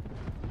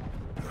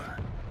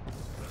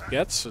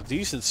 Gets a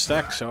decent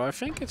stack, so I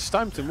think it's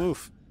time to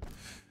move.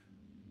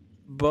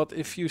 But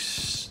if you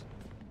see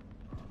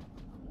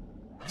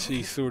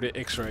through the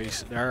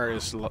X-rays, there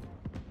is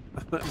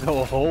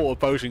The whole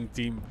opposing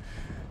team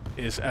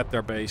is at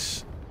their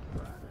base.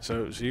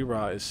 So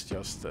Zebra is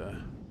just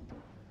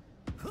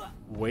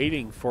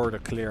waiting for the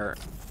clear.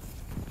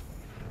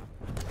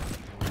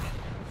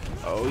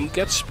 Oh, he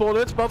gets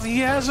spotted, but he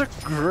has a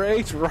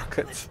great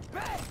rocket.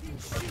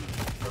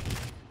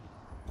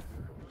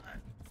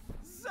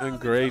 And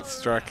great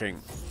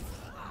tracking.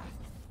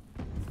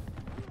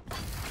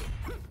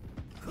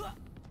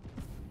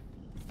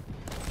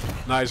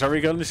 Nice, are we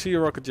going to see a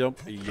rocket jump?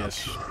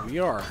 Yes, we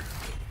are.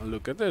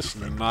 Look at this,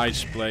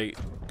 nice play,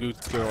 good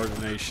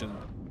coordination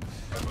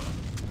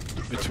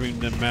between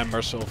the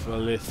members of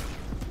Lithp.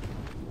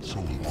 So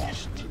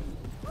lost.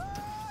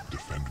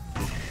 Defend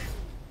B.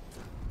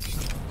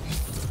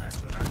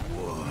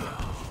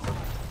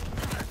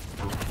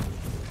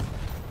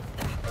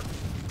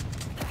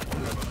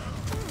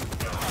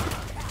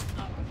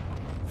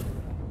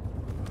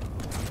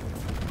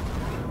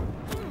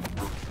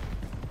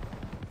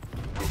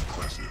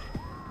 Impressive.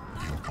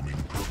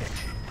 Incoming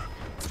protection.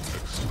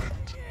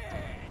 Excellent.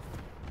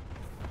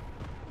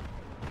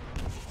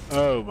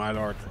 Oh my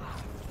lord.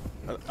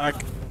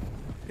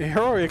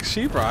 Heroic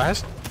Zebra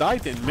has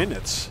died in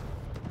minutes.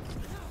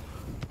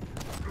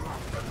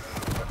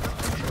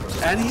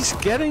 And he's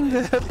getting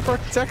the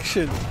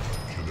protection.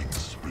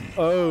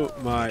 Oh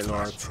my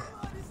lord.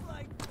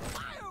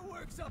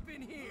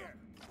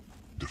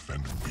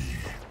 Defend B.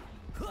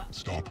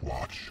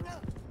 Stopwatch.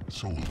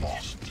 So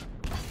lost.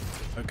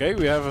 Okay,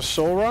 we have a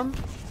soul run.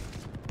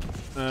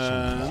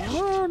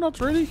 No, not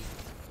really.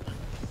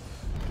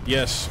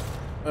 Yes.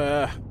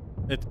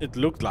 It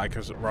looked like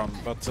a run,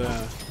 but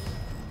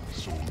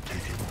Soul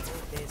taken.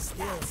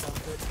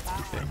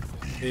 Defend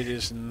B. it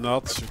is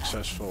not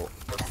successful.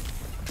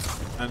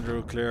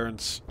 Andrew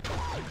clearance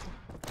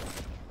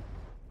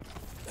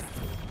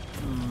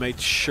made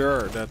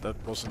sure that that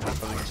wasn't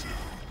happening.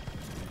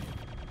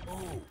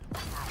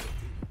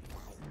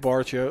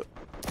 Bartio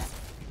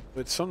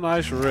with some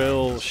nice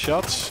rail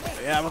shots.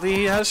 Yeah, but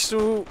he has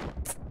to.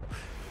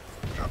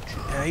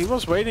 Yeah, he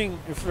was waiting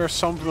if there's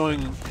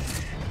someone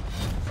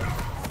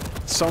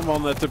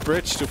at the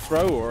bridge to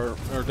throw, or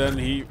then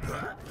he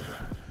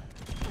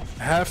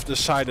have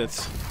decided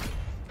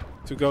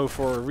to go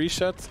for a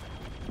reset.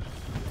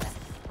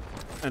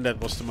 And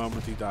that was the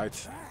moment he died.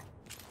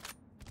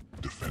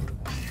 Defend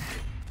B.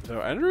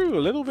 So Andrew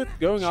a little bit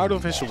going out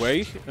of his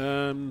way.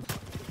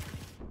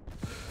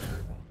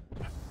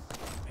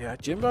 Yeah,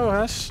 Jimbo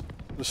has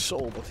the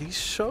soul, but he's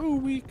so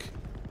weak.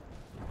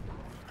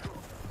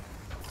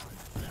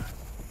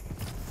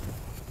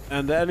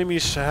 And the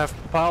enemies have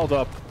piled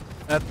up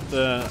at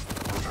the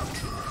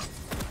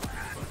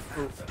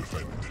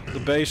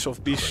base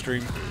of Beast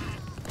Stream.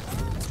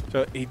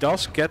 So he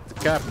does get the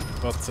cap,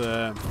 but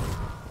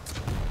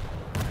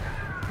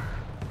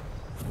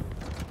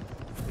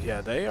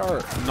yeah, they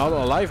are not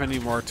alive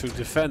anymore to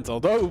defend.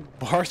 Although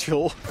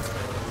Barthel's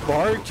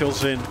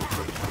in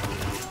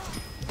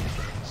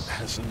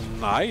has a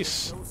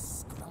nice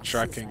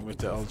tracking with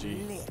the LG.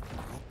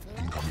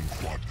 Incoming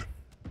quad.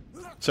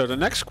 So the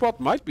next squad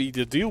might be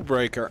the deal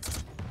breaker.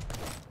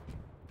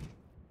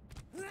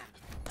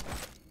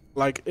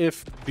 Like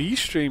if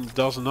B-Stream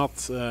does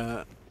not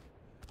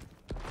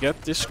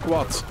get this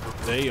squad,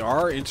 they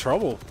are in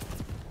trouble.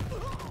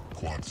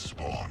 Quad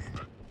spawn.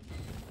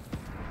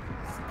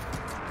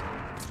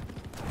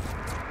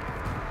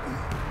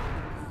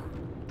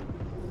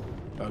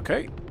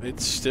 Okay,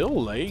 it's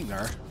still laying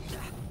there.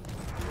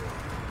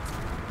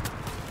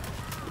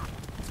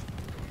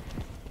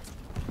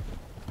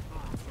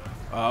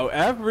 Oh,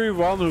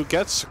 everyone who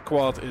gets a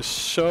quad is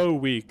so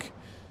weak.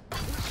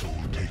 Soul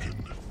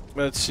taken.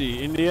 Let's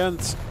see, in the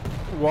end,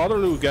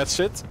 Waterloo gets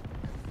it.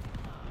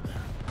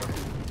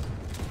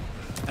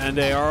 And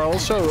they are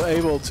also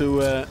able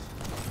to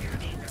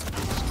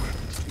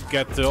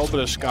get the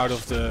obelisk out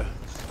of the...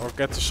 or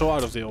get the soul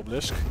out of the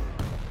obelisk.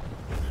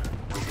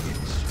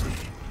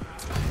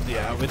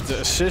 Yeah, with the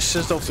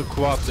assistance of the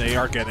quad, they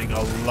are getting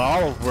a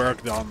lot of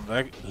work done.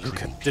 Like,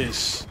 look at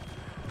this.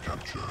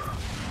 Capture.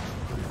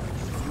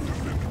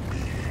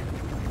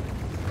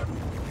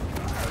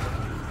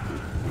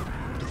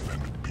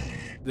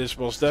 This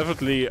was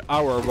definitely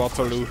our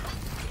Waterloo,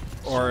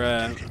 or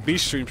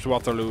B-Stream's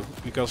Waterloo,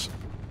 because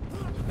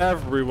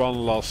everyone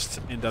lost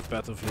in that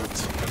battlefield.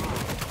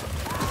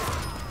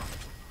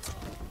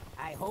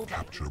 I hope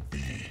Capture B.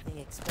 anything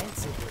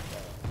expensive with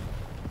her.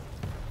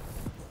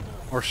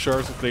 Or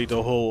certainly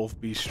the whole of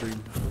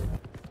B-Stream.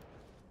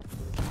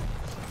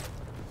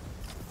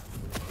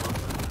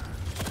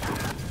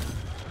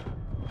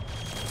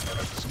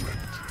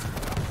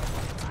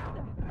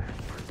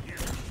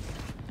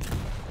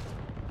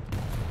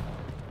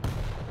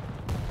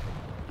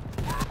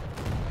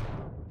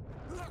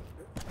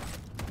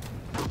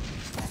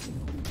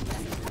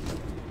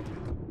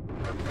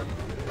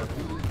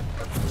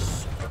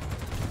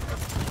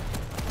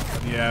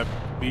 Yeah,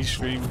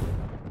 B-Stream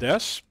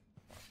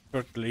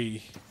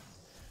desperately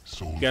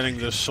Soul getting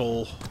the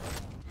soul.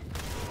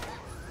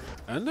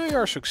 And they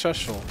are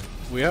successful.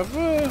 We have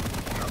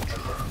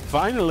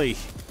finally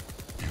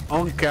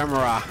on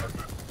camera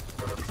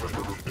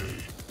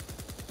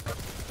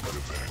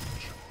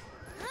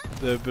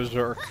the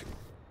berserk.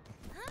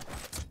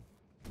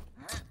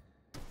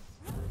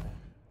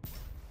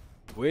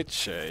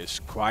 Which is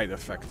quite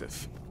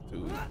effective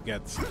to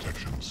get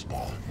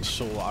the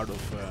soul out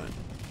of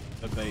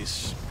a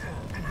base.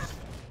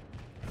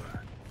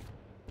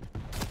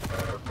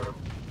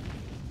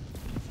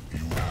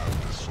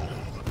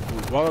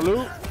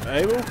 Waterloo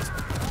able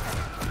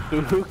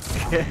to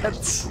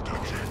get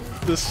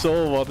the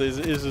soul what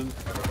isn't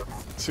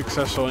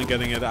successful in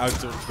getting it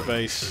out of the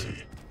base.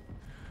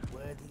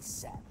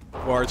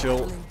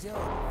 Wargil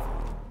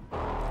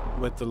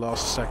with the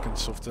last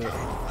seconds of the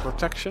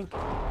protection.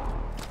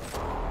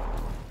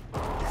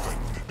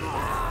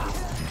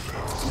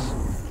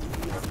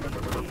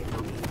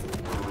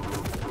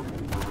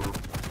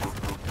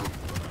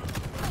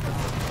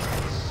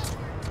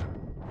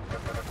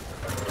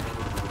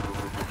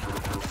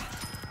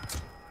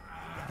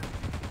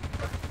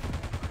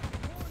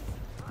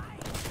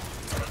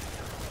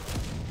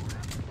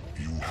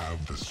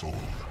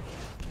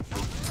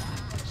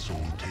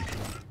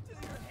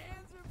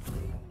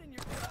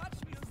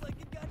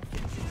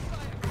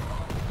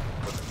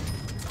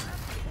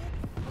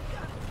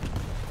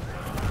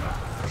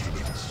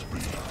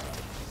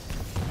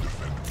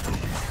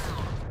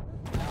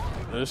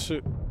 It's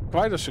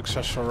quite a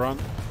successful run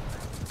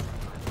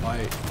by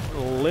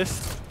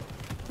Lithp,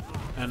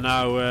 and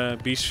now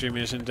B-Stream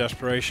is in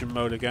desperation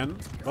mode again.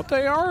 But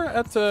they are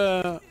at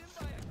the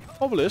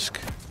obelisk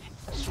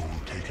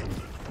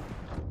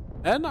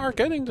and are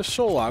getting the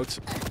soul out.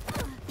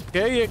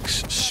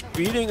 KX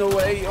speeding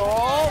away.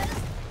 Oh,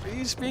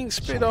 he's being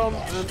spit on,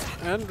 and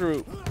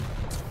Andrew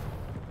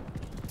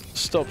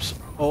stops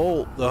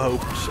all the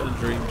hopes and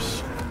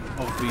dreams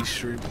of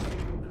B-Stream.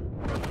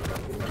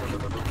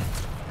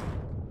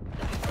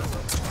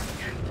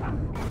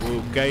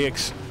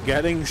 KX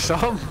getting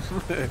some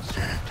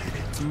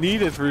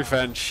needed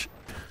revenge.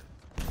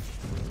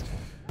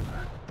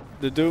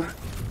 The Doom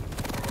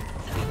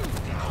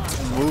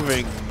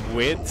moving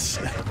with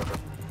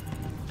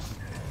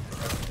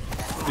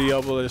the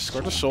obelisk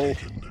or the soul,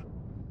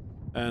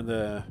 and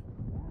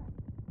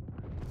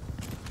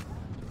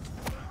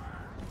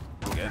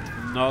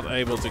not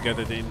able to get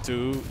it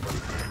into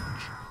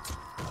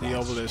the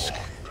obelisk.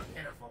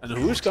 And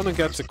who's gonna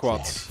get the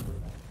quad?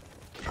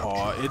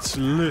 Oh, it's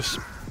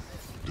Lithp.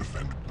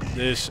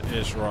 This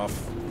is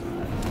rough.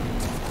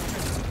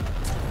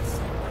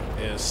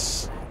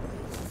 Yes.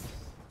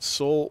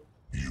 Soul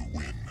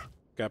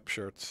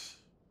captured.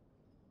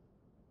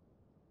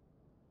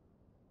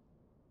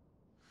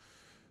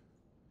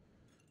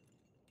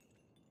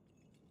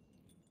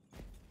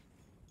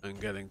 And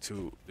getting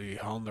to the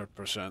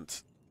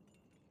 100%.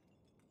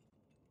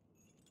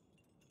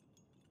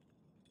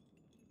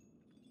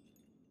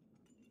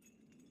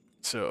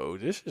 So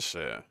this is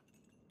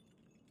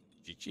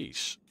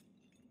GG's.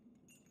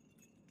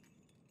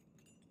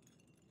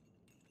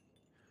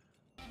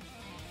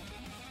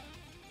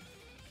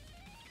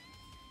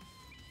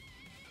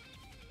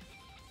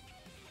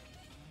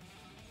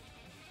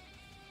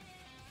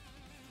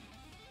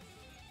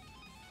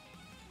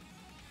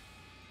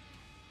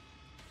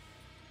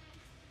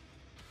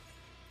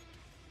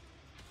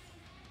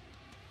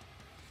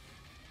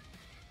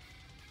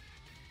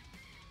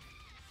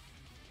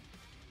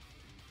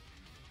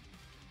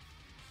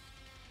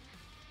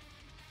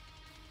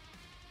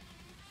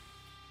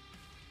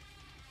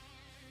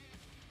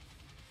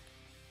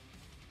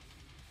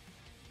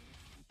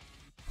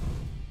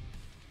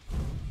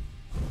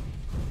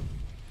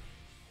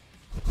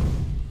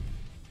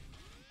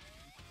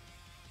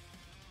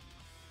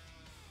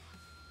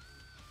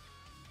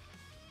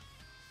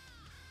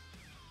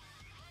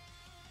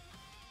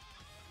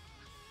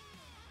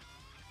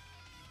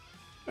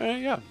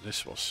 Yeah,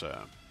 this was